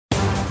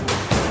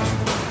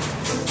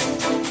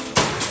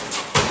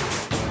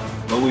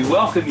Well, we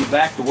welcome you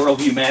back to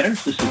Worldview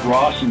Matters. This is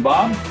Ross and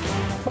Bob.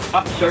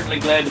 I'm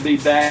certainly glad to be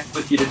back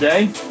with you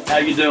today. How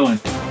you doing?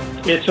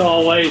 It's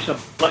always a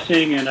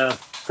blessing and a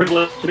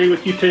privilege to be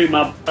with you too,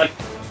 my buddy.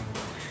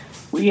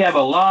 We have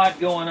a lot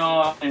going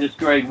on in this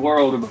great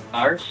world of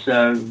ours.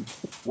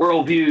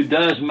 Worldview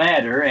does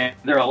matter, and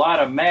there are a lot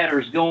of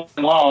matters going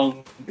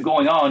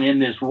on in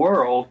this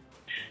world.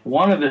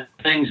 One of the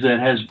things that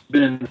has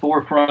been in the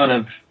forefront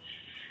of,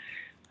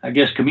 I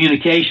guess,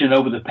 communication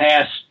over the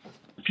past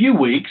few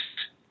weeks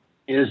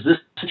is this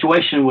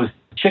situation with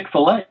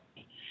Chick-fil-A.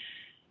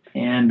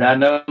 And I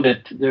know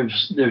that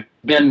there's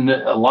been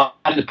a lot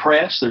in the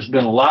press. There's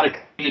been a lot of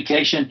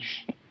communication.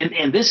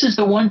 And this is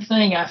the one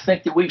thing I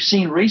think that we've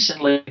seen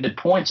recently that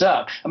points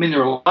up. I mean,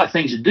 there are a lot of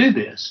things that do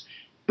this,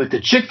 but the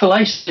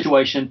Chick-fil-A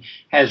situation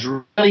has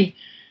really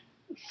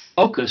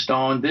focused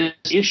on this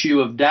issue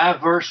of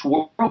diverse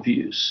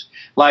worldviews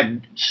like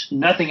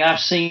nothing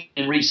I've seen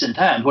in recent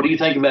times. What do you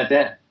think about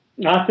that?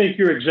 I think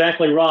you're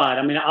exactly right.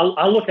 I mean,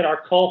 I look at our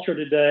culture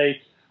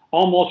today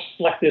almost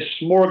like this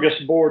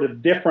smorgasbord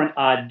of different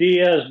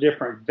ideas,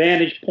 different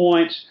vantage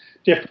points,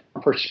 different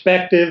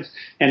perspectives,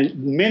 and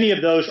many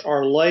of those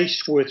are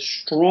laced with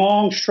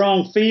strong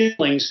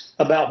feelings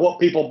about what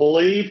people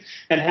believe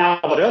and how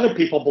what other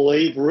people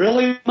believe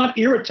really might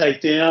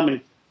irritate them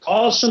and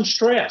cause some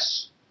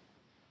stress.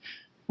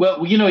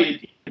 Well, you know,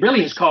 it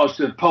really has caused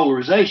a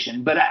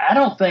polarization, but I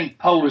don't think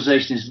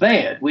polarization is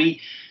bad.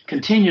 We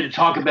continue to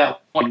talk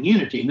about wanting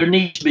unity, and there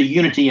needs to be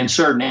unity in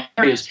certain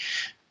areas.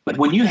 But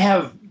when you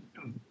have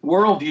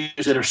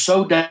worldviews that are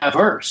so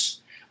diverse,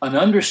 an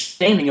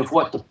understanding of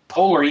what the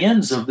polar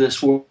ends of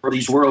these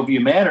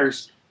worldview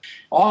matters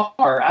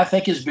are, I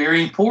think, is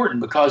very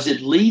important because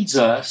it leads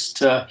us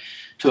to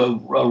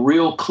a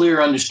real clear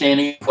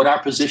understanding of what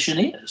our position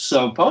is.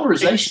 So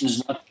polarization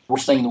is not the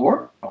worst thing in the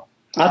world.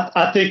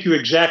 I think you're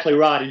exactly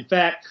right. In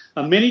fact,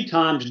 many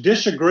times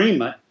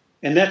disagreement,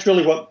 and that's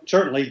really what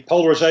certainly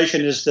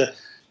polarization is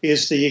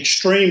the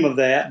extreme of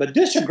that. But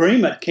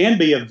disagreement can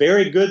be a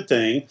very good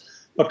thing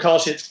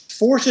because it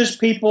forces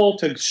people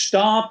to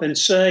stop and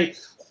say,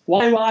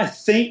 why do I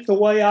think the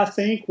way I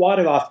think? Why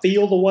do I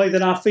feel the way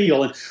that I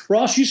feel? And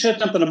Ross, you said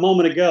something a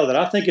moment ago that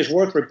I think is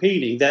worth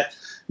repeating, that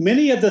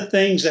many of the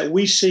things that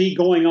we see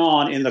going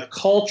on in the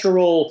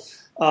cultural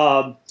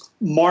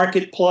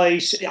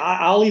marketplace,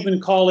 I'll even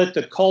call it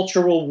the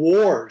cultural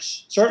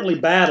wars, certainly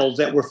battles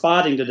that we're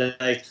fighting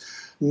today,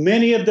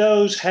 many of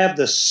those have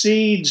the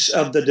seeds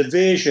of the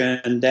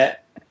division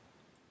that,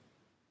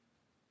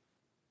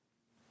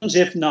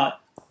 if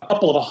not a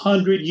couple of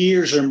 100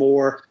 years or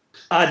more,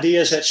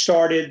 ideas that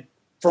started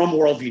from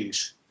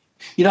worldviews.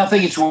 You know, I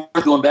think it's worth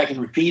going back and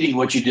repeating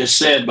what you just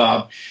said,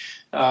 Bob,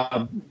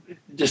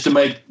 just to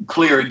make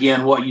clear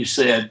again what you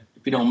said,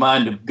 if you don't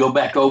mind to go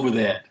back over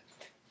that.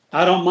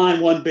 I don't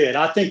mind one bit.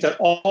 I think that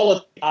all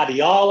of the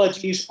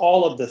ideologies,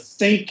 all of the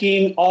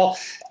thinking, all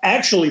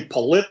actually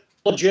political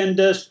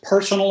agendas,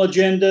 personal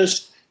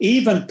agendas,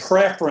 even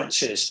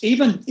preferences,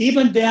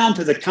 even down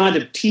to the kind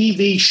of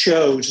TV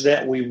shows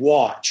that we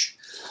watch.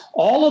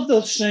 All of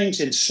those things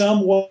in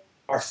some way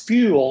are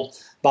fueled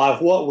by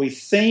what we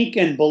think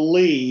and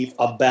believe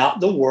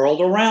about the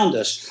world around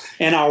us.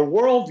 And our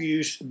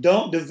worldviews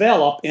don't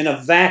develop in a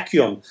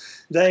vacuum.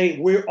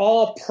 We're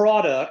all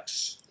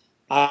products,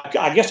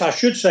 I guess I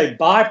should say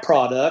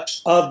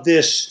byproducts of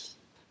this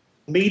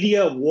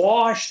media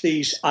wash,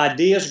 these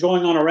ideas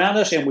going on around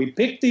us, and we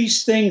pick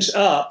these things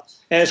up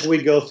as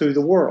we go through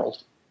the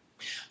world.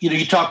 You know,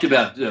 you talked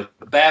about the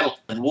battle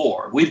and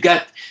war. We've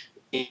got,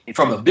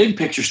 from a big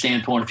picture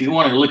standpoint, if you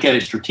want to look at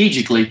it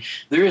strategically,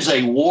 there is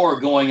a war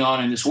going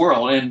on in this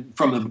world. And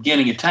from the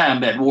beginning of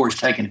time, that war has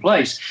taken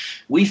place.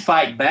 We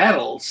fight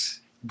battles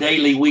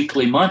daily,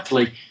 weekly,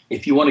 monthly.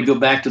 If you want to go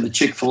back to the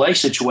Chick-fil-A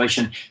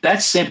situation,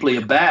 that's simply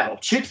a battle.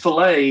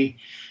 Chick-fil-A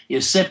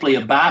is simply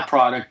a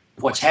byproduct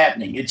of what's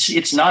happening.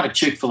 It's not a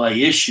Chick-fil-A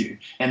issue.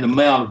 And the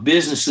amount of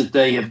business that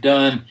they have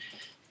done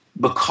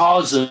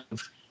because of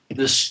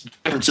this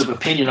difference of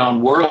opinion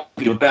on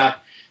worldview about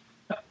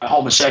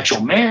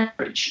homosexual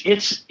marriage,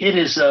 it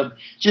is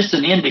just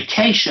an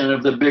indication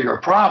of the bigger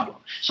problem.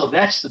 So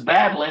that's the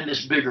battle in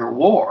this bigger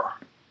war.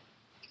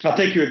 I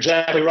think you're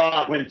exactly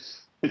right. When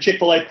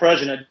Chick-fil-A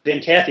president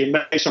Dan Cathy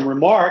made some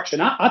remarks,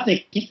 and I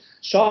think he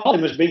saw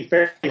him as being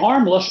fairly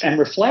harmless and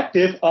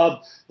reflective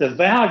of the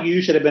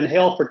values that have been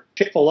held for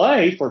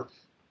Chick-fil-A for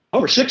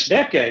over 6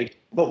 decades.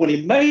 But when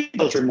he made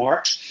those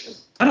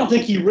remarks, I don't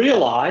think he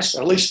realized,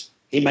 or at least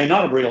he may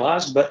not have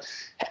realized, but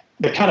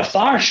the kind of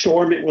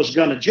firestorm it was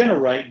going to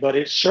generate, but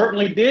it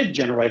certainly did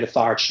generate a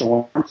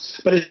firestorm.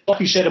 But like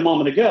you said a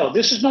moment ago,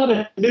 this is not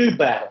a new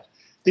battle.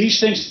 These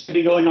things have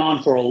been going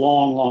on for a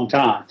long, long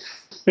time.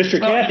 Mr.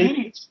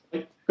 Cathy,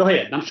 go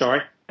ahead. I'm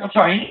sorry.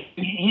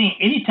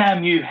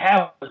 Anytime you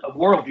have a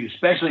worldview,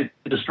 especially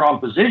in a strong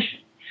position,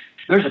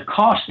 there's a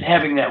cost to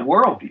having that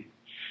worldview.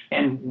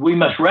 And we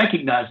must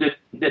recognize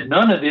that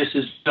none of this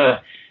is,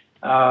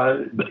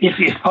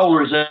 if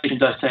polarization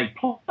does take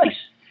place,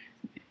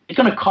 it's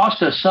going to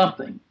cost us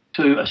something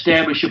to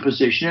establish a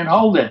position and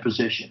hold that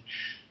position.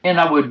 And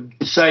I would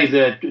say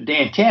that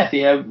Dan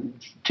Cathy, to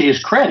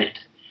his credit,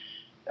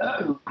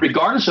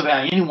 regardless of how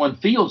anyone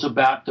feels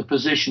about the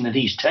position that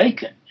he's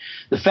taken,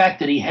 the fact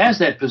that he has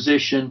that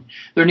position,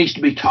 there needs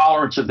to be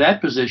tolerance of that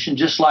position,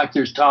 just like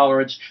there's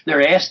tolerance.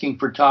 They're asking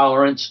for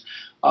tolerance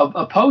of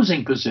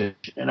opposing position.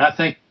 And I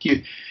think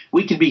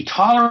we can be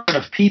tolerant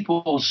of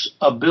people's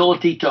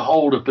ability to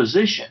hold a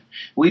position.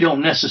 We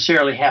don't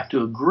necessarily have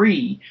to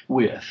agree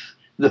with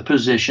the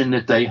position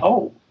that they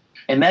hold.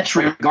 And that's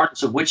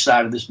regardless of which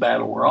side of this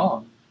battle we're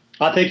on.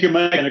 I think you're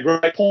making a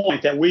great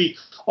point that we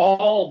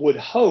all would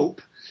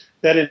hope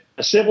that in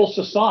a civil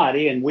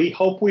society, and we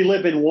hope we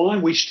live in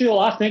one, we still,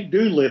 I think,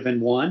 do live in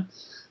one,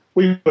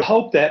 we would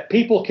hope that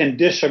people can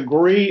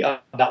disagree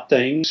about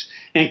things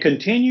and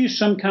continue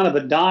some kind of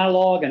a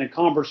dialogue and a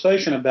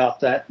conversation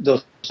about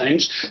those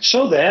things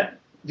so that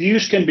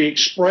views can be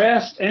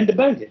expressed and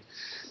debated.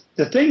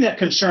 The thing that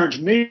concerns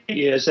me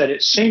is that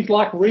it seems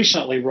like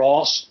recently,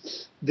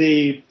 Ross,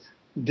 the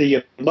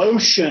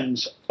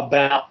emotions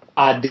about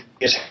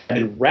ideas have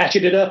been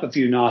ratcheted up a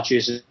few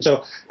notches.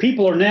 So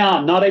people are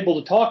now not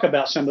able to talk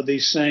about some of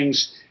these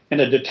things in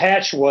a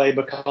detached way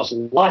because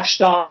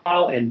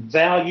lifestyle and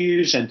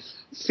values and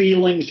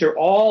feelings are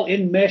all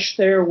enmeshed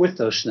there with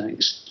those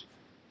things.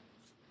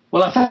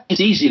 Well, I think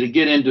it's easy to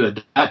get into a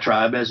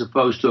diatribe as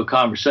opposed to a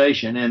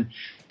conversation, and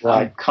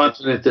right. I'm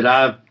confident that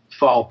I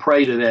fall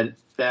prey to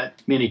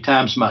that many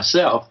times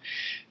myself.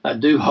 I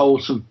do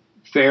hold some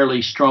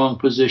fairly strong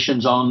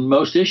positions on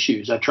most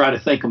issues. I try to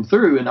think them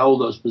through and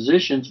hold those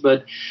positions,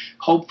 but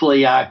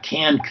hopefully I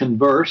can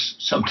converse.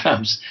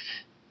 Sometimes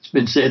it's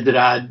been said that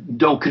I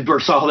don't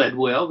converse all that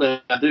well,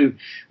 that I do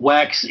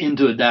wax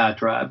into a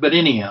diatribe. But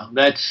anyhow,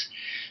 that's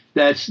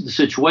the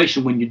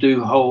situation when you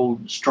do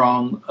hold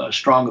strong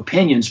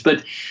opinions.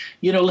 But,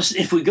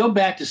 listen, if we go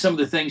back to some of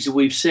the things that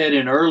we've said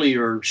in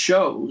earlier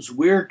shows,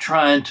 we're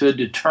trying to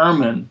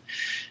determine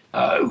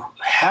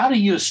how do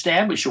you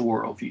establish a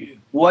worldview?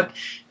 What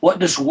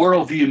does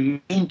worldview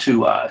mean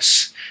to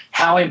us?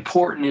 How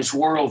important is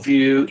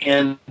worldview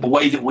in the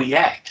way that we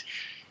act?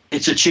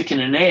 It's a chicken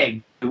and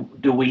egg.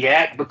 Do we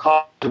act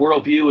because the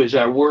worldview is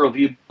our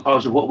worldview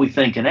because of what we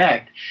think and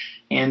act?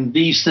 And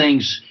these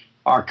things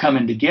are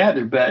coming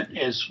together. But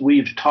as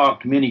we've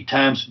talked many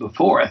times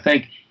before, I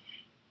think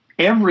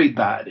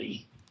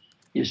everybody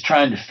is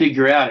trying to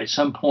figure out at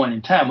some point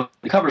in time, when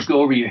the covers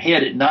go over your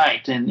head at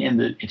night and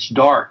it's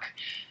dark,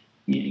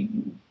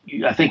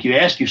 I think you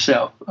ask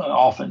yourself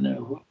often,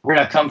 where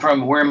did I come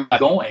from? Where am I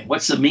going?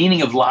 What's the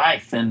meaning of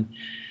life? And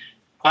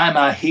why am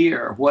I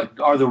here? What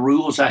are the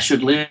rules I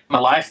should live my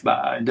life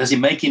by? And does it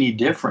make any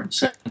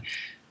difference? And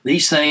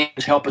these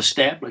things help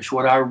establish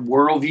what our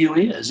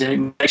worldview is.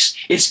 And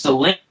it's the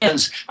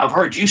lens I've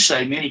heard you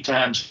say many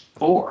times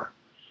before.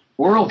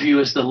 Worldview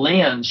is the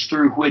lens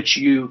through which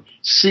you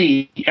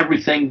see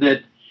everything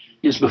that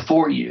is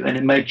before you, and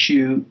it makes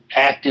you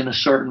act in a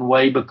certain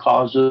way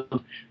because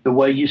of the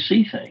way you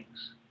see things.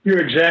 You're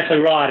exactly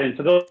right. And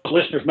for those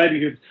listeners maybe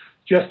who've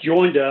just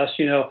joined us,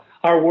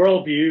 our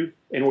worldview,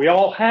 and we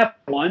all have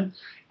one,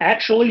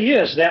 actually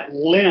is that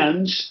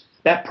lens,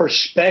 that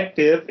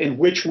perspective in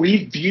which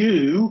we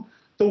view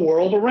the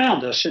world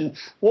around us. And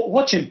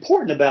what's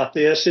important about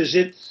this is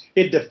it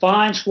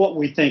defines what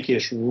we think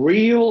is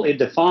real. It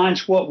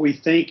defines what we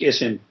think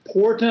is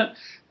important,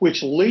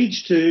 which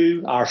leads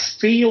to our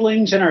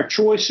feelings and our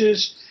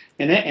choices.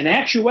 And in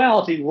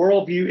actuality,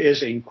 worldview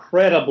is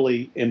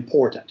incredibly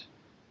important.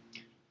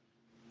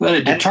 Well,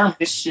 it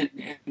determines in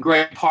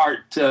great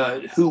part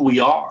who we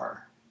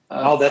are.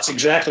 That's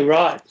exactly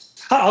right.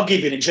 I'll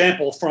give you an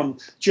example from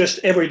just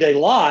everyday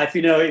life.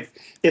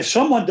 If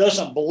someone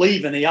doesn't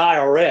believe in the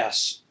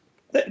IRS,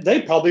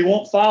 they probably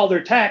won't file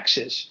their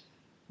taxes.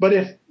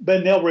 But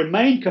they'll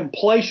remain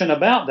complacent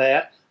about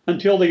that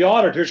until the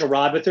auditors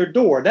arrive at their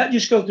door. That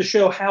just goes to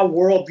show how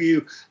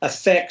worldview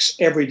affects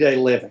everyday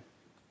living.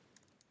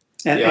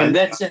 And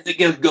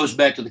that goes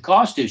back to the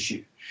cost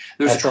issue.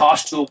 There's a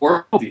cost to a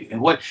worldview.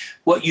 And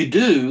what you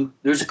do,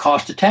 there's a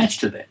cost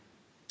attached to that.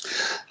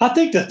 I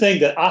think the thing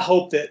that I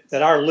hope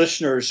that our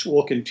listeners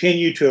will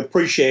continue to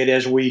appreciate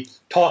as we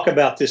talk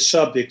about this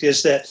subject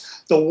is that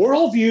the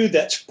worldview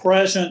that's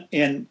present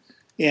in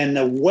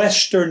the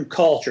Western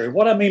culture, and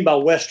what I mean by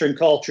Western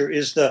culture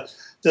is the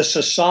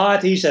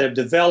societies that have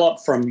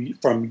developed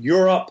from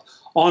Europe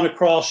on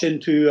across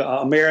into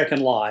American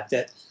life,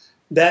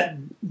 that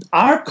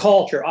our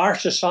culture, our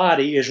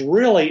society is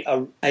really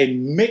a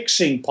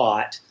mixing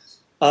pot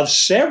of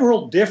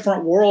several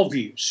different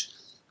worldviews.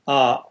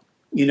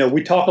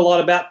 We talk a lot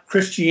about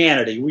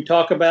Christianity. We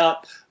talk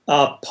about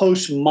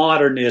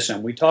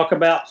postmodernism. We talk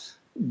about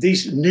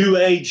these New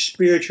Age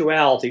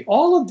spirituality.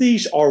 All of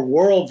these are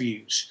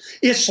worldviews.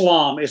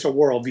 Islam is a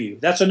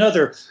worldview. That's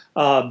another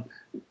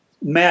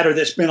matter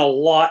that's been a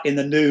lot in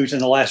the news in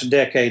the last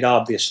decade,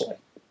 obviously.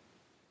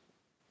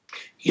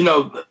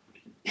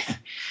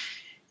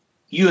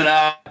 You and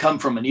I come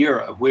from an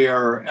era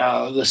where,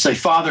 let's say,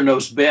 Father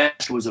Knows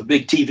Best was a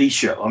big TV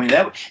show. I mean,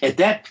 at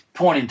that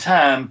point in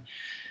time,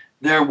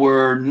 there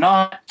were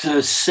not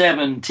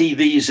 7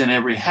 TVs in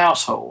every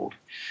household.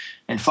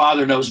 and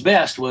Father Knows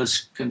Best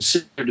was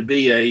considered to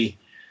be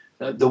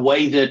the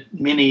way that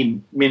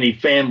many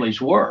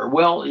families were.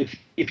 Well,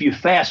 if you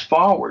fast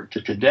forward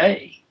to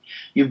today,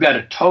 you've got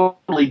a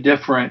totally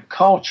different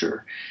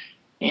culture.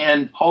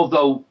 And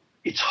although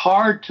it's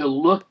hard to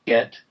look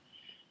at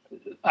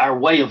our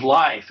way of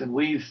life, and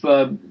we've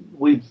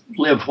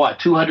lived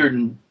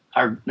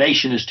our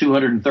nation is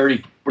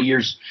 230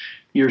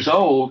 years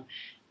old,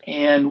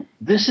 and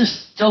this is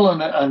still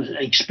an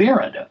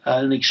experiment,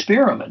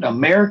 an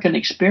American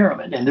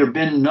experiment. And there have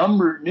been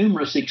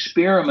numerous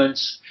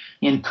experiments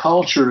in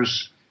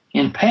cultures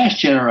in past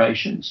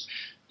generations,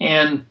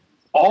 and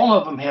all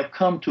of them have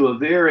come to a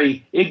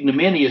very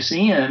ignominious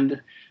end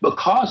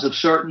because of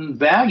certain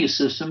value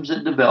systems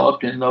that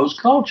developed in those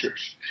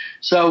cultures.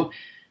 So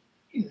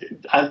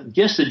I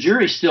guess the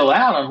jury's still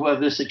out on whether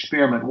this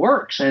experiment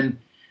works. And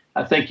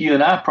I think you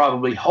and I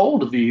probably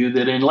hold the view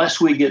that unless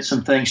we get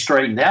some things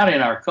straightened out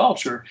in our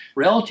culture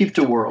relative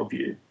to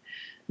worldview,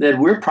 that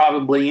we're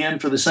probably in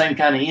for the same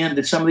kind of end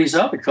that some of these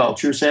other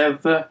cultures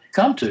have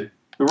come to.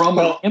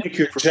 Well, I think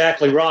you're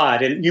exactly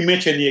right. And you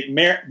mentioned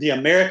the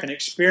American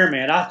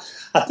experiment. I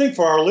think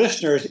for our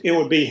listeners, it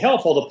would be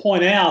helpful to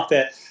point out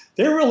that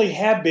there really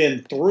have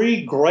been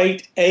three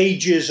great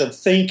ages of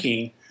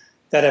thinking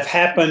that have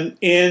happened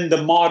in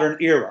the modern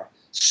era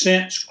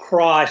since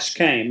Christ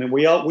came. And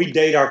we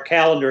date our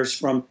calendars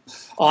from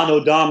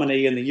Anno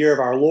Domini in the year of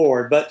our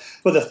Lord. But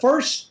for the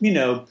first,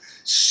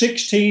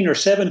 16 or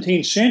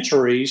 17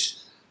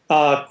 centuries,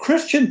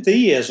 Christian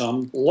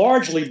theism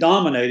largely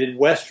dominated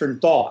Western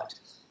thought.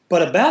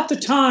 But about the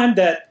time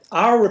that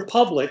our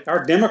republic,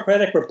 our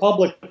democratic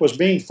republic, was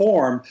being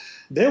formed,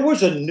 there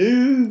was a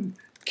new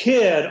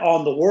kid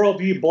on the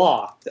worldview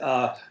block.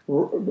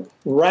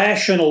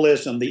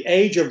 Rationalism, the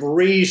age of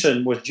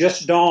reason was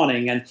just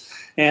dawning.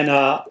 And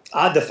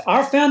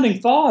our founding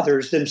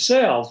fathers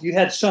themselves, you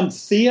had some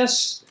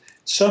theists,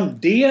 some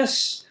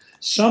deists,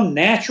 some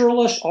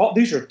naturalists.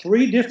 These are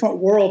three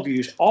different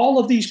worldviews. All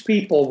of these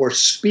people were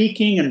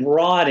speaking and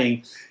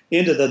writing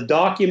into the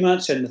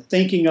documents and the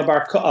thinking of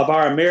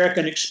our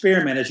American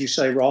experiment, as you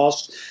say,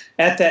 Ross,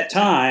 at that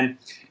time.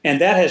 And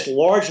that has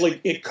largely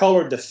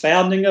colored the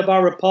founding of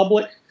our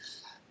republic.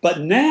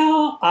 But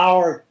now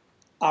our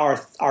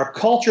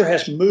culture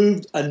has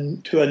moved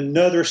to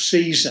another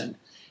season.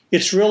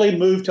 It's really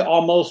moved to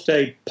almost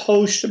a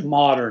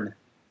postmodern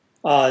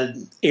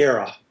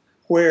era,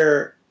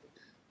 where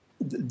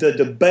the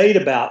debate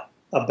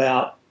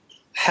about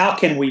how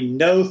can we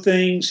know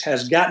things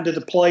has gotten to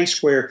the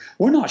place where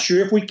we're not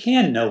sure if we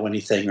can know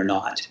anything or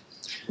not.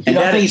 And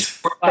that is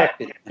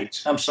affected.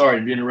 I'm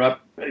sorry to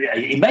interrupt.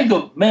 It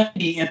may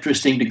be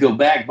interesting to go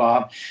back,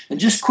 Bob, and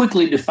just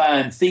quickly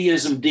define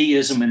theism,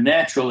 deism, and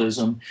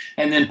naturalism,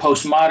 and then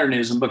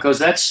postmodernism,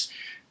 because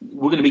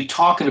we're going to be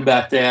talking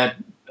about that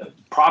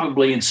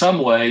probably in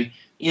some way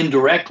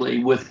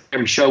indirectly with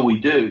every show we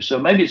do. So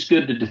maybe it's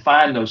good to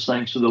define those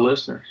things for the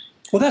listeners.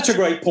 Well, that's a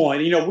great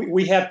point.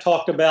 We have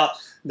talked about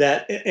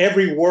that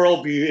every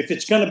worldview, if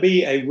it's going to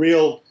be a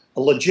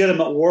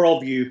legitimate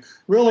worldview,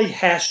 really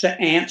has to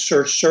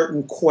answer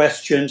certain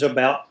questions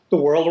about the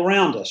world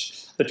around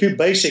us. The two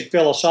basic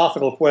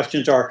philosophical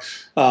questions are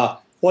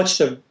what's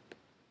the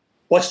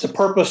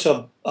purpose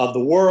of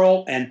the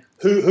world, and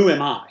who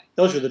am I?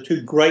 Those are the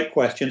two great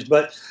questions.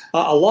 But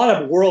a lot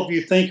of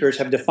worldview thinkers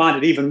have defined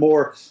it even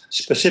more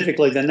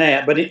specifically than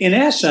that. But in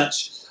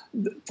essence,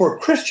 for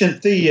Christian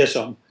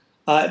theism,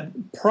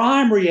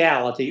 prime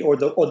reality, or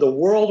the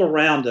world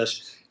around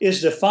us,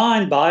 is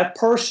defined by a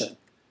person.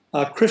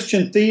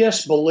 Christian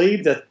theists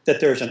believe that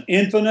there's an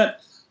infinite,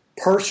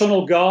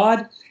 personal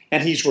God,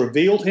 and He's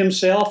revealed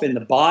Himself in the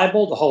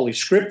Bible, the Holy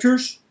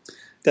Scriptures,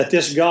 that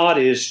this God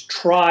is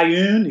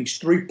triune. He's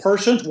three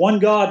persons, one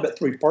God, but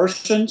three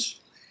persons.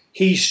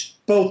 He's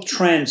both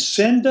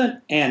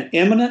transcendent and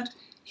immanent.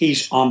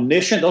 He's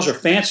omniscient. Those are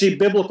fancy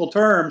biblical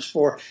terms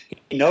for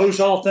He knows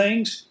all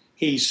things.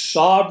 He's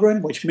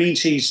sovereign, which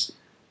means He's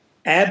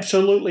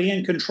absolutely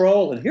in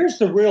control. And here's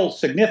the real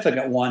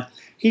significant one.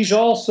 He's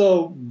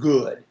also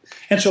good.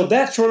 And so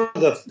that's sort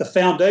of the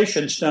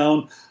foundation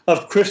stone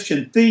of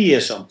Christian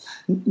theism.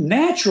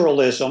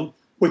 Naturalism,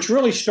 which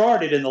really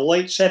started in the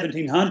late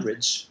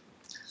 1700s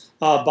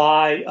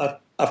by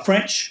a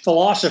French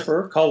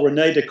philosopher called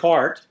René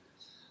Descartes,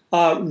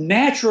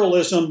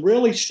 naturalism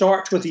really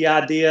starts with the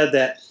idea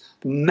that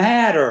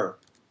matter,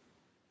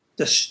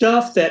 the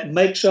stuff that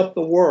makes up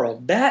the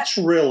world, that's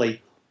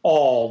really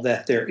all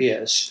that there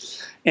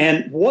is.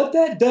 And what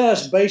that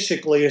does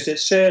basically is it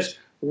says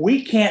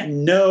we can't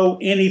know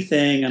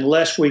anything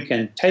unless we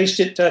can taste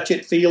it, touch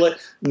it, feel it,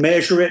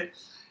 measure it.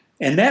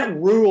 And that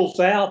rules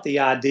out the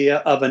idea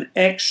of an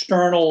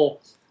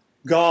external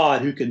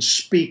God who can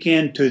speak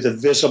into the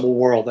visible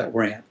world that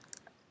we're in.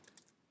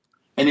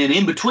 And then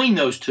in between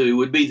those two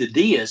would be the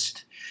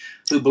deist,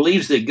 who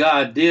believes that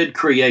God did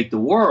create the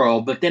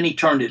world, but then He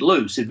turned it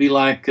loose. It'd be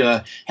like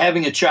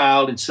having a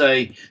child and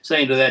saying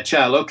to that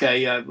child,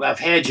 okay, I've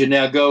had you,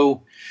 now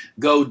go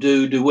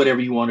do whatever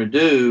you want to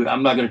do.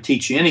 I'm not going to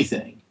teach you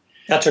anything.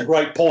 That's a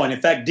great point.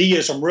 In fact,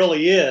 deism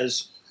really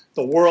is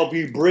the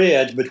worldview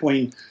bridge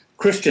between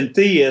Christian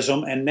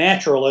theism and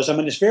naturalism,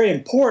 and it's very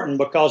important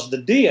because the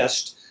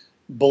deist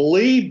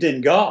believed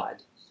in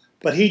God,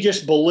 but he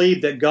just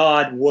believed that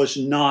God was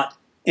not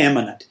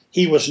immanent.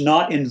 He was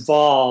not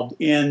involved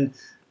in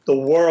the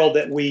world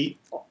that we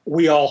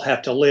all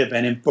have to live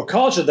in. And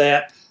because of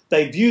that,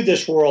 they view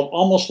this world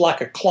almost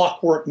like a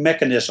clockwork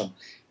mechanism.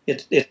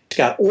 It's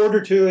got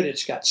order to it,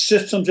 it's got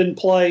systems in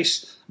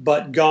place,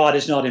 but God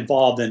is not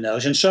involved in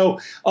those. And so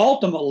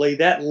ultimately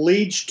that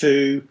leads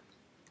to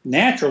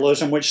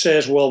naturalism, which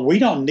says, well, we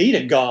don't need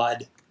a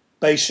God,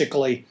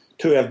 basically,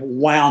 to have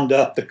wound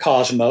up the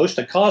cosmos.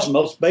 The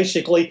cosmos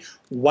basically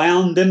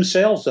wound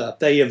themselves up.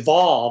 They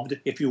evolved,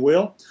 if you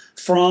will,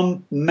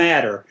 from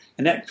matter.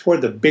 And that's where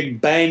the Big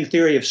Bang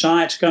theory of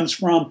science comes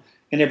from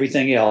and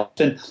everything else.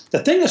 And the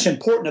thing that's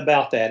important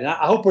about that, and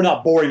I hope we're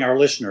not boring our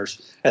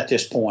listeners at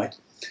this point,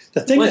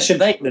 the thing it's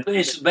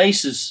the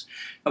basis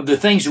of the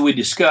things that we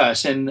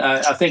discuss, and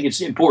I think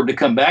it's important to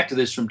come back to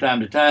this from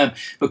time to time,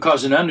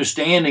 because an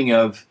understanding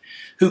of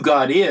who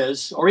God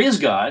is, or is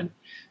God,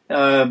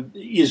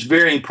 is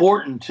very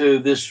important to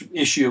this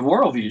issue of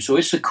worldview. So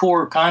it's the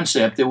core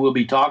concept that we'll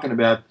be talking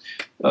about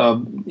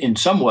in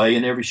some way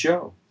in every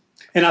show.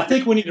 And I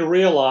think we need to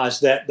realize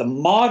that the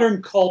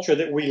modern culture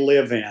that we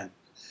live in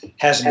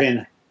has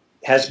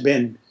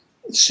been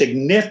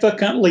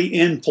significantly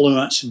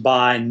influenced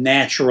by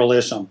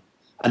naturalism,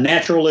 a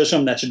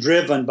naturalism that's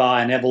driven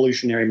by an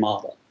evolutionary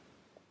model.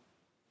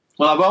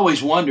 Well, I've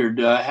always wondered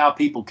how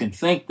people can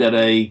think that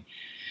a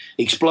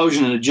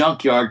explosion in a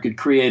junkyard could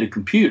create a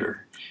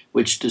computer,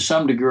 which to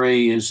some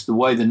degree is the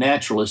way the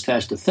naturalist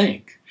has to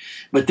think.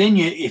 But then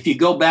if you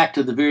go back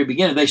to the very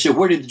beginning, they say,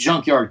 where did the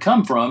junkyard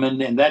come from?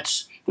 And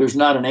there's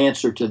not an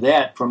answer to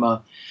that from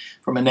a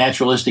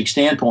naturalistic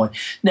standpoint.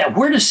 Now,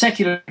 where does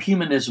secular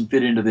humanism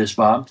fit into this,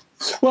 Bob?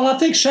 Well, I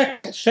think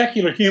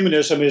secular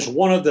humanism is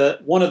one of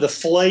the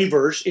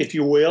flavors, if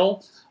you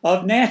will,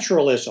 of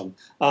naturalism.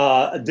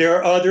 There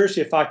are others.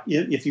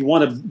 If you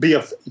want to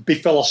be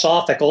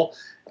philosophical,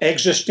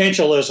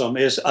 existentialism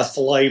is a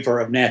flavor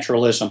of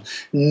naturalism.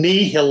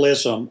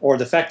 Nihilism, or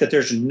the fact that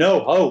there's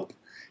no hope,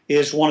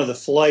 is one of the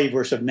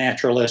flavors of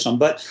naturalism.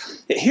 But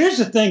here's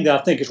the thing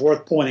that I think is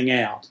worth pointing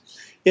out,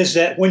 is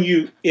that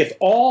if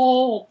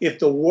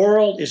the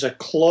world is a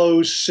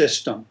closed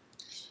system,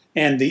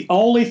 and the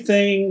only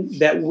thing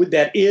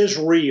that is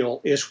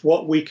real is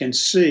what we can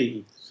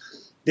see,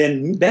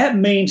 then that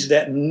means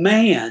that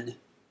man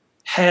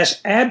has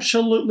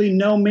absolutely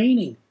no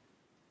meaning.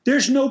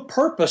 There's no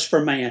purpose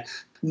for man.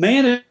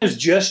 Man is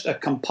just a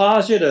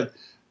composite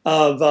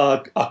of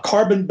a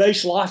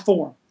carbon-based life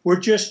form. We're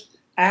just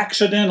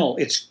accidental.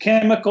 It's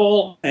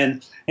chemical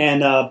and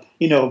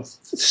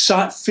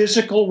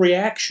physical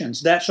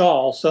reactions. That's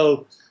all.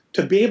 So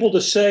to be able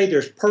to say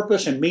there's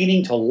purpose and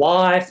meaning to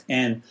life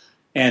and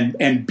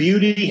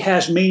beauty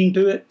has meaning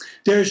to it,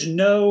 there's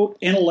no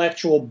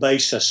intellectual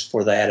basis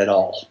for that at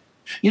all.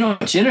 You know,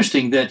 it's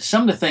interesting that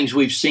some of the things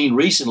we've seen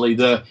recently,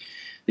 the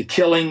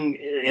killing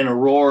in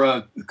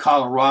Aurora,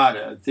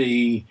 Colorado,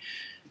 the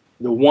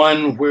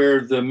one where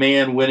the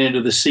man went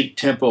into the Sikh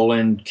temple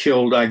and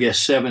killed, I guess,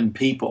 7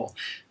 people,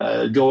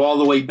 go all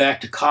the way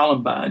back to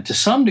Columbine. To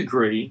some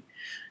degree,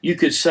 you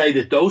could say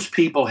that those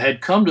people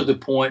had come to the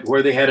point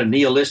where they had a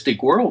nihilistic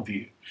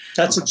worldview.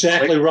 That's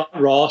exactly right,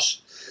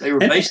 Ross. They were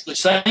basically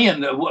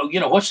saying, well,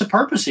 what's the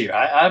purpose here?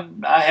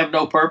 I have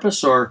no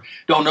purpose, or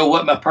don't know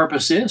what my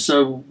purpose is.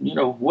 So,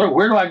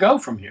 where do I go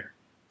from here?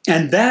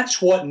 And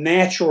that's what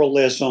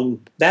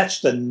naturalism,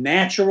 that's the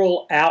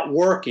natural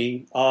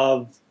outworking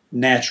of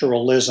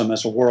naturalism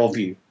as a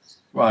worldview.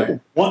 Right.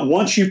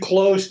 Once you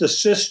close the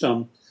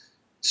system,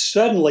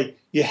 suddenly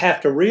you have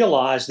to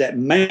realize that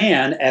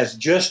man, as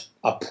just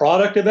a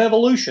product of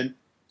evolution,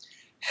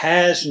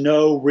 has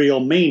no real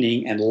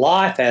meaning, and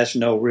life has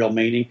no real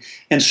meaning.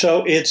 And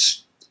so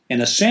it's,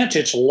 in a sense,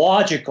 it's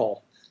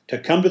logical to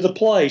come to the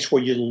place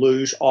where you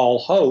lose all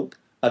hope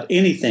of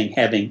anything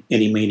having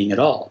any meaning at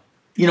all.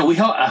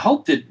 I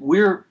hope that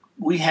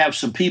we have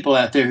some people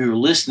out there who are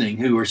listening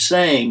who are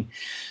saying,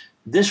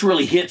 this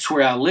really hits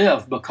where I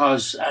live,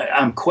 because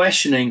I'm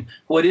questioning,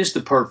 what is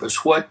the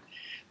purpose?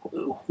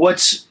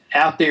 What's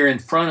out there in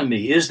front of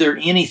me? Is there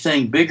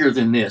anything bigger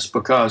than this?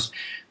 Because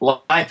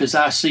life as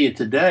I see it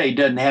today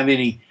doesn't have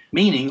any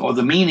meaning, or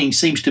the meaning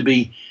seems to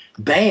be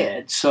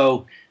bad.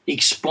 So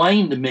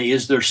explain to me,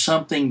 is there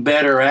something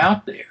better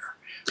out there?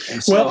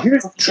 Well,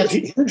 here's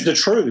the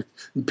truth.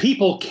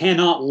 People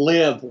cannot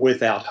live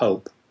without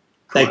hope.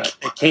 They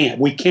can't.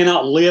 We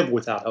cannot live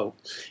without hope.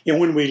 And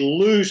when we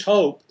lose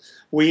hope,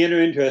 we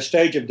enter into a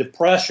stage of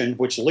depression,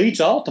 which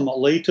leads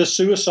ultimately to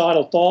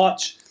suicidal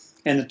thoughts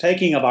and the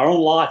taking of our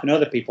own life and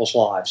other people's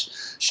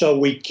lives. So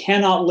we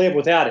cannot live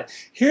without it.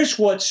 Here's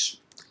what's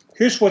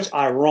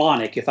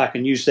ironic, if I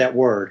can use that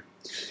word,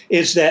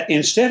 is that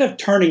instead of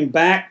turning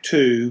back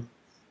to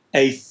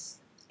a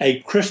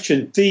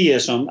Christian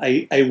theism,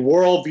 a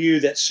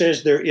worldview that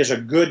says there is a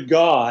good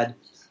God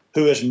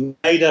who has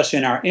made us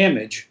in our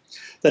image,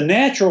 the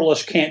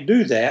naturalist can't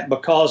do that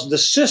because the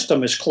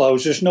system is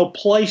closed. There's no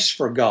place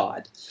for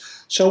God.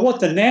 So what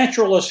the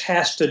naturalist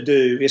has to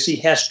do is he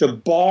has to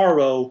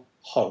borrow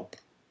hope.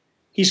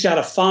 He's got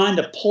to find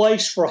a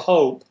place for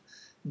hope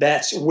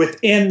that's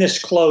within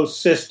this closed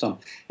system.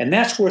 And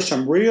that's where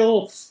some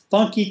real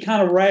funky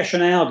kind of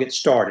rationale gets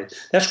started.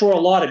 That's where a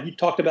lot of, you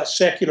talked about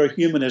secular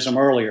humanism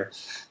earlier.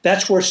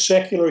 That's where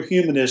secular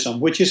humanism,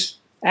 which is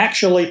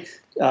actually,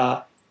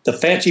 the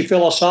fancy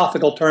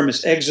philosophical term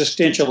is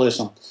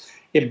existentialism.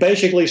 It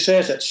basically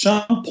says at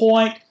some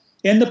point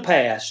in the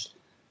past,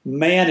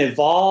 man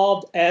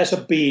evolved as a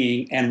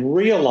being and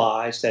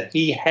realized that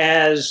he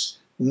has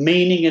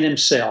meaning in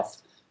himself.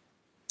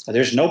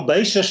 There's no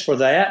basis for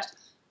that,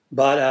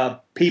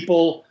 but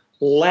people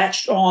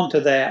latched onto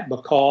that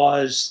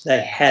because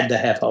they had to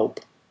have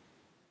hope.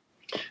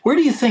 Where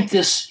do you think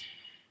these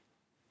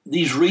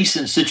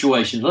recent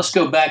situations, let's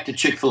go back to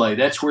Chick-fil-A.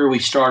 That's where we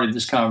started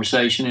this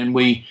conversation, and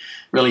we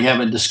really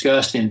haven't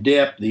discussed in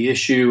depth the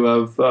issue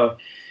of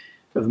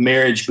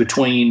marriage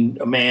between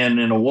a man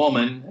and a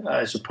woman,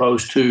 as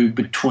opposed to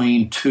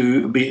man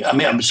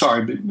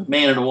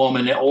and a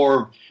woman,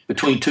 or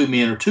between two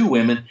men or two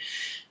women,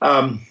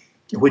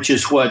 which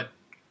is what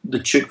the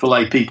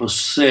Chick-fil-A people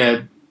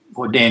said,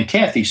 what Dan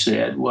Cathy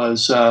said,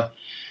 was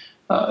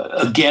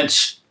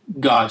against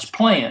God's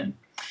plan.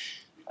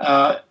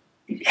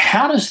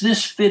 How does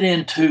this fit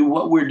into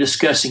what we're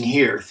discussing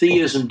here?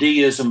 Theism,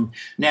 deism,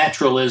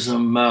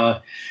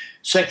 naturalism,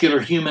 secular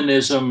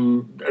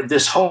humanism,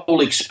 this whole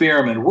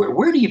experiment.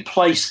 Where do you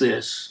place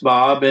this,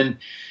 Bob? And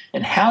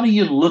how do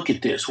you look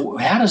at this?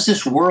 How does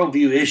this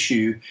worldview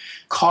issue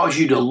cause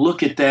you to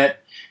look at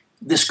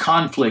this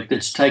conflict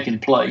that's taken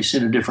place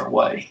in a different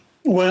way?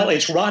 Well,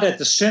 it's right at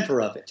the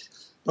center of it,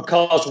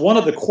 because one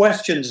of the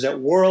questions that a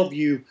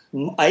worldview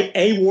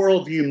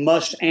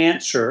must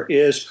answer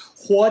is,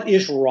 what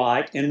is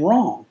right and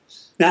wrong?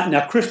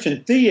 Now,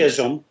 Christian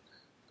theism,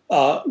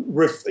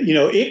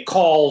 it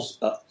calls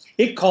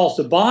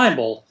the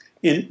Bible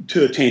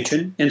into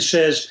attention and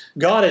says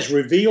God has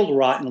revealed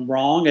right and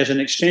wrong as an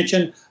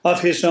extension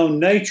of His own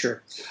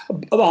nature.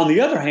 On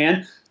the other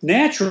hand,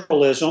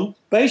 naturalism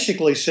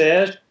basically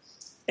says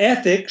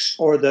ethics,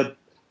 or the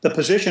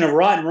position of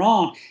right and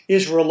wrong,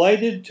 is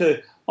related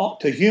to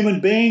human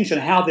beings and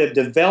how they've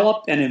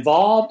developed and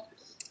evolved.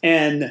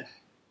 And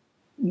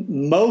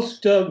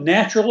most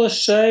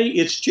naturalists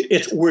say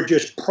we're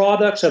just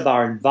products of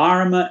our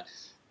environment,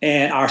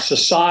 and our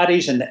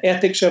societies and the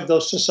ethics of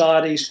those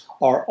societies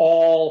are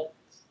all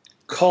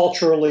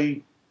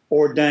culturally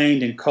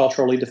ordained and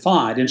culturally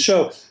defined. And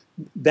so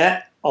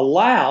that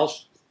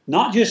allows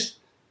not just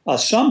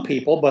some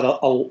people, but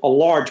a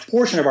large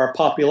portion of our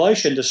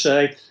population to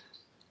say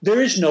there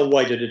is no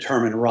way to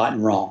determine right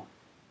and wrong.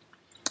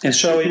 And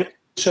so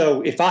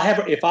if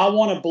I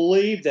want to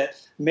believe that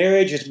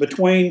marriage is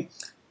between,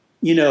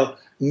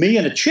 me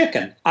and a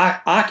chicken,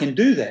 I can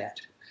do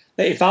that.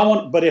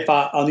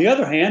 On the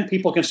other hand,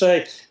 people can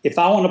say, if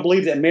I want to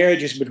believe that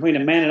marriage is between a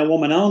man and a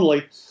woman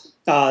only,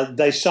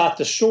 they sought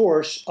the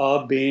source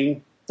of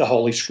being the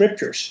Holy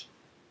Scriptures.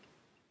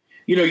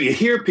 You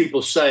hear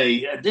people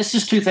say, this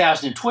is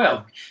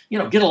 2012.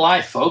 Get a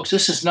life, folks.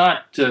 This is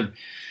not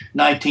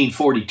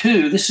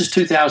 1942. This is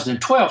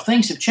 2012.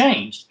 Things have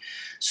changed.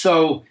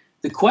 So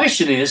the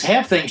question is,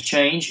 have things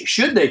changed?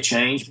 Should they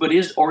change? But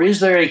is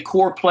there a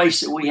core place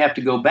that we have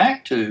to go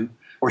back to,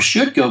 or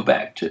should go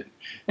back to?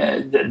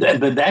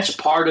 But that's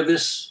part of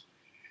this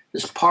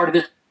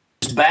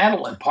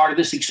battle and part of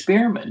this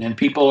experiment. And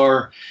people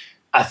are,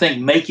 I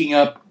think, making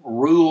up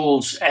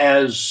rules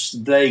as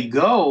they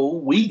go.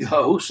 We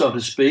go, so to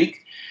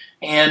speak,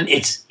 and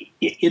it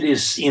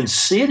is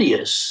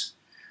insidious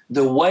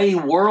the way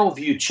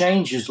worldview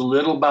changes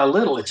little by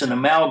little. It's an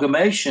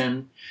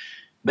amalgamation,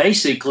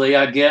 basically,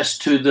 I guess,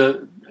 to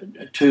the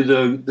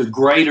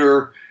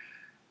greater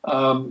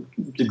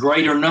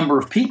number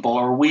of people,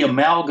 or we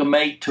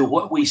amalgamate to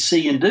what we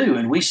see and do,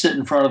 and we sit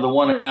in front of the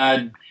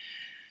one-eyed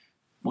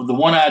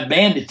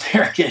bandit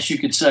there, I guess you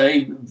could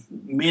say,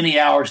 many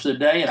hours a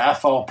day, and I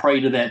fall prey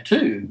to that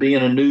too,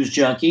 being a news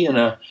junkie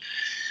and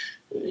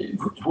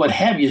what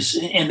have you,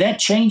 and that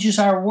changes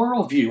our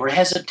worldview, or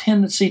has a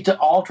tendency to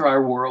alter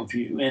our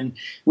worldview, and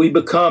we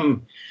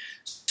become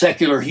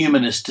secular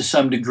humanists to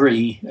some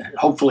degree.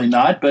 Hopefully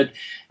not, but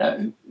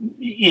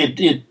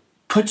it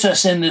puts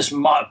us in this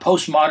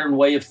postmodern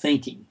way of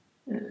thinking.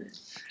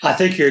 I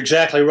think you're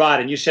exactly right,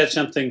 and you said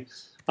something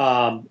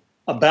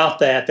about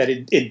that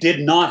it did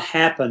not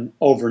happen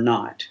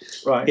overnight.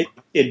 Right.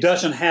 It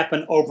doesn't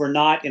happen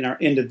overnight in our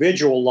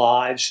individual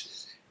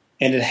lives,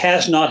 and it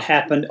has not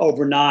happened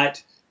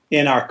overnight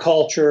in our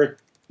culture,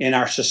 in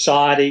our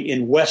society,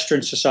 in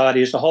Western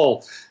society as a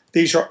whole.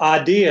 These are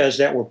ideas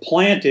that were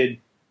planted,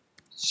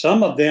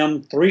 some of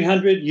them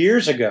 300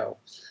 years ago,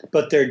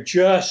 but they're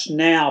just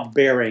now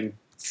bearing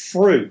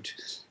fruit.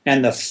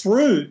 And the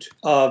fruit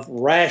of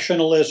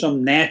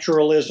rationalism,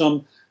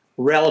 naturalism,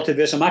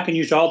 relativism, I can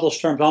use all those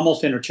terms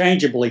almost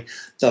interchangeably.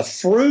 The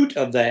fruit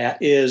of that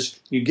is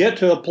you get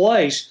to a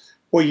place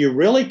where you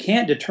really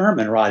can't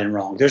determine right and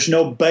wrong. There's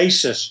no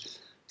basis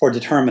for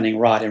determining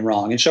right and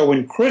wrong. And so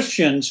when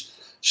Christians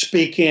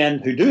speak in,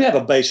 who do have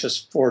a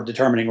basis for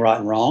determining right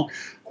and wrong,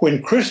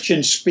 when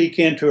Christians speak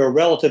into a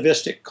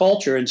relativistic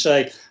culture and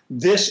say,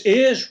 this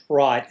is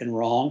right and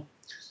wrong,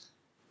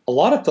 a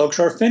lot of folks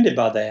are offended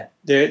by that.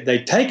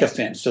 They take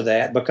offense to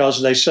that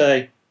because they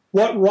say,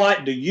 what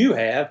right do you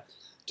have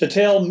to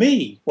tell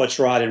me what's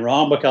right and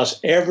wrong, because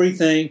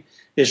everything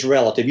is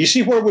relative. You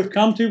see where we've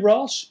come to,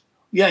 Ross?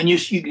 Yeah, and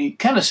you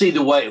kind of see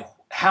the way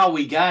how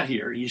we got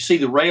here. You see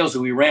the rails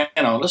that we ran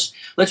on. Let's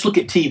look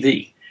at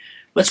TV.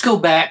 Let's go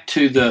back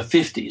to the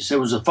 50s. There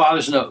was a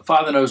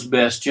Father Knows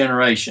Best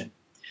generation.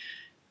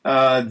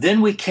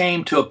 Then we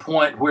came to a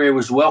point where it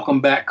was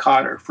Welcome Back,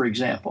 Kotter, for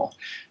example.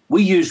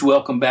 We used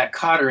Welcome Back,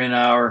 Kotter in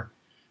our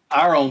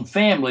own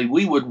family.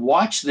 We would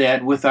watch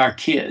that with our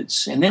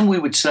kids, and then we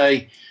would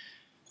say,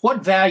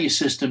 what value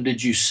system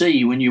did you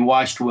see when you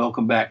watched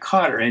Welcome Back,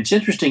 Kotter? And it's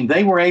interesting,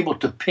 they were able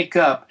to pick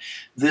up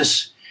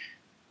this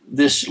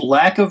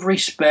lack of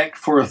respect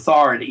for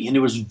authority. And it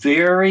was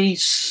very,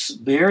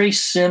 very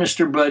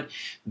sinister, but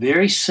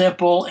very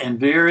simple and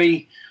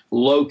very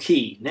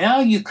low-key. Now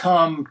you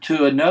come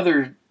to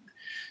another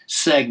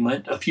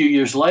segment a few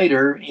years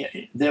later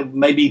that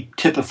may be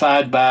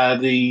typified by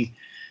the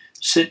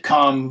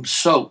sitcom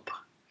Soap.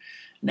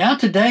 Now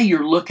today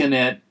you're looking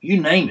at, you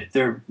name it,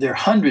 there are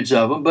hundreds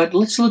of them, but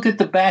let's look at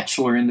The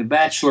Bachelor and The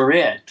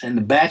Bachelorette and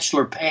The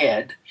Bachelor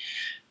Pad.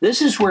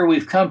 This is where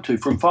we've come to,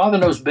 from Father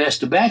Knows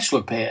Best to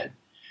Bachelor Pad.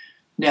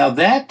 Now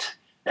that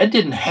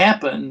didn't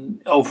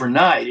happen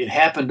overnight. It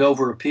happened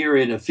over a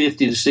period of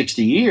 50 to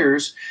 60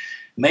 years,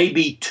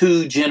 maybe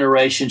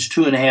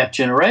 2.5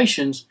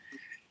 generations.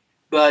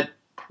 But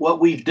what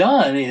we've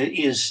done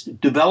is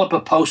develop a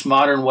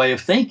postmodern way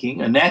of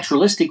thinking, a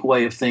naturalistic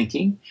way of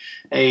thinking,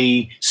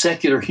 a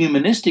secular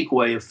humanistic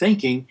way of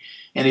thinking,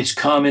 and it's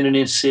come in an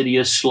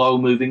insidious,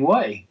 slow-moving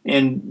way.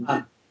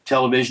 And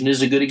television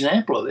is a good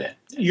example of that.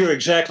 You're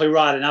exactly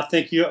right, and I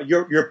think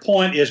your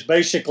point is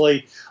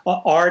basically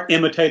art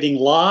imitating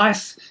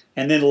life,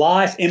 and then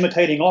life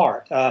imitating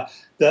art.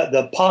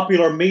 The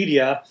popular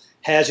media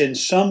has in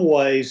some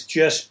ways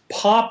just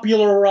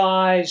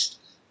popularized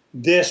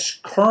this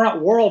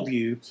current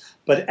worldview,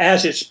 but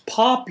as it's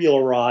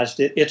popularized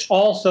it, it's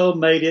also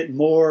made it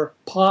more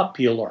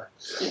popular.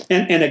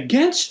 And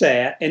against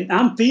that, and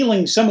I'm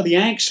feeling some of the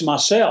angst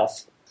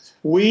myself,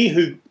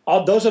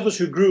 those of us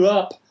who grew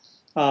up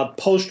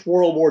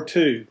post-World War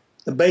II,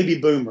 the baby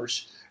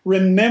boomers,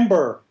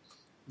 remember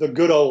the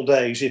good old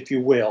days, if you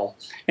will,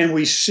 and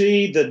we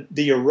see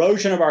the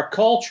erosion of our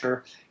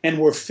culture, and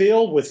we're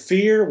filled with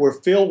fear,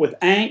 we're filled with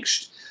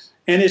angst,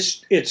 and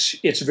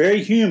it's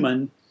very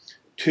human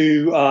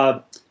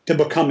to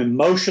become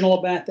emotional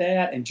about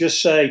that and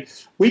just say,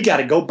 we got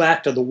to go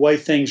back to the way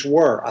things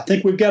were. I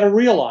think we've got to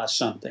realize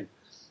something,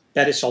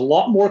 that it's a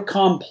lot more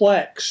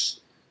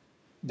complex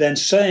than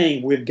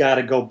saying we've got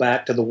to go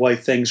back to the way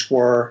things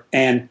were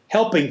and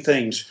helping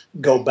things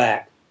go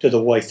back to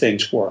the way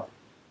things were.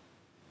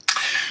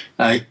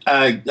 I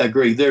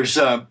agree.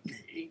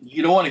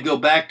 You don't want to go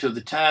back to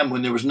the time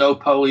when there was no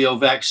polio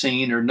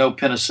vaccine or no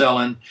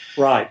penicillin.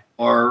 Right.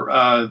 Or,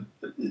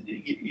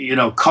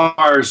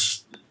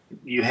 cars.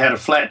 You had a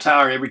flat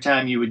tire every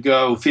time you would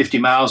go 50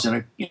 miles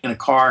in a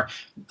car.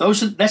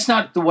 That's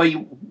not the way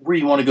where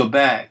you want to go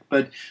back.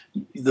 But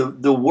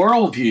the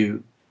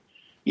worldview,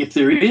 if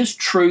there is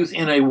truth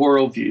in a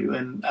worldview,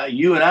 and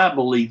you and I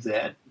believe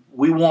that,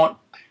 we want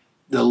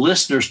the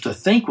listeners to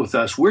think with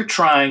us. We're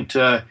trying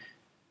to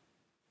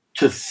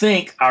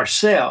think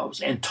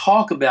ourselves and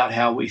talk about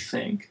how we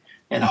think,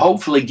 and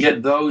hopefully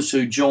get those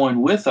who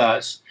join with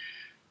us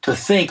to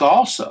think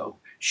also.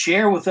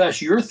 Share with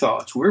us your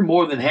thoughts. We're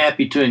more than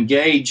happy to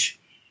engage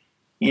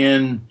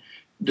in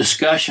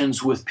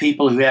discussions with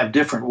people who have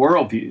different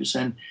worldviews.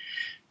 And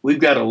we've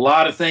got a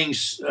lot of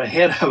things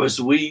ahead of us.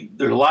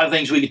 There's a lot of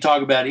things we could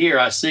talk about here.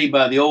 I see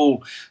by the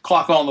old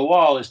clock on the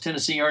wall, as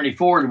Tennessee Ernie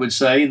Ford would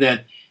say,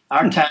 that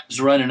our time's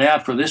running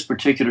out for this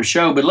particular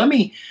show. But let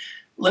me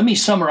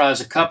summarize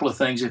a couple of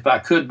things, if I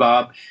could,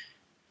 Bob.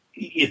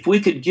 If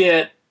we could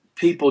get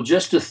people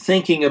just to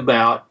thinking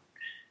about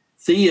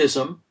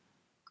theism,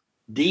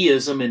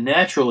 deism, and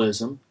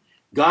naturalism.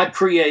 God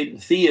created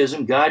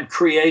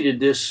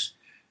this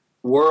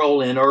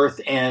world and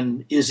earth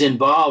and is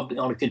involved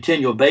on a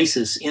continual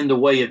basis in the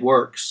way it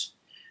works.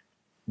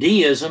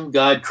 Deism,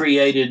 God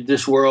created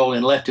this world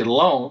and left it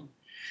alone.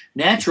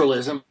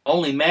 Naturalism,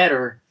 only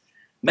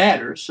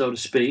matters, so to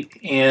speak.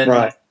 And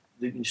right.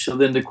 So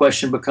then the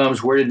question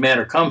becomes, where did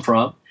matter come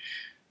from?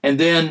 And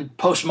then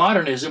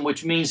postmodernism,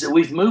 which means that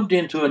we've moved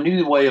into a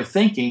new way of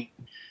thinking,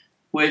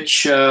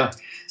 which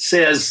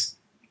says,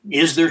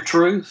 is there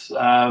truth?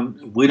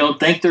 We don't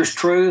think there's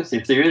truth.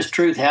 If there is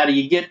truth, how do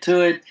you get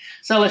to it?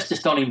 So let's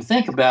just don't even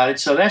think about it.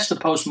 So that's the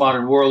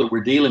postmodern world that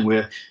we're dealing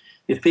with.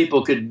 If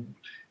people could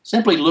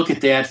simply look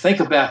at that, think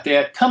about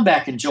that, come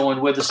back and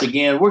join with us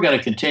again. We're going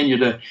to continue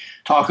to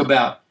talk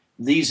about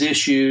these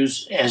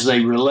issues as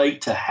they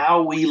relate to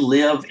how we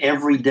live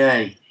every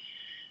day.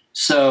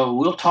 So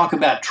we'll talk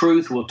about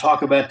truth. We'll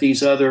talk about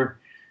these other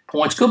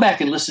points. Go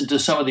back and listen to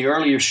some of the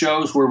earlier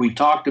shows where we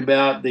talked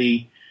about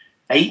the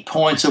 8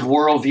 points of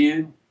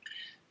worldview,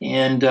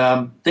 and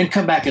then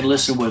come back and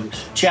listen with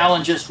us.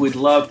 Challenge us. We'd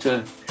love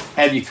to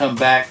have you come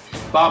back.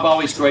 Bob,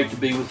 always great to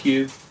be with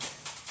you.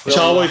 It's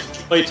always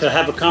great to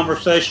have a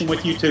conversation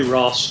with you too,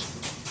 Ross.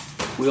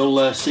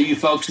 We'll see you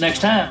folks next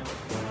time.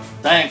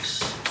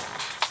 Thanks.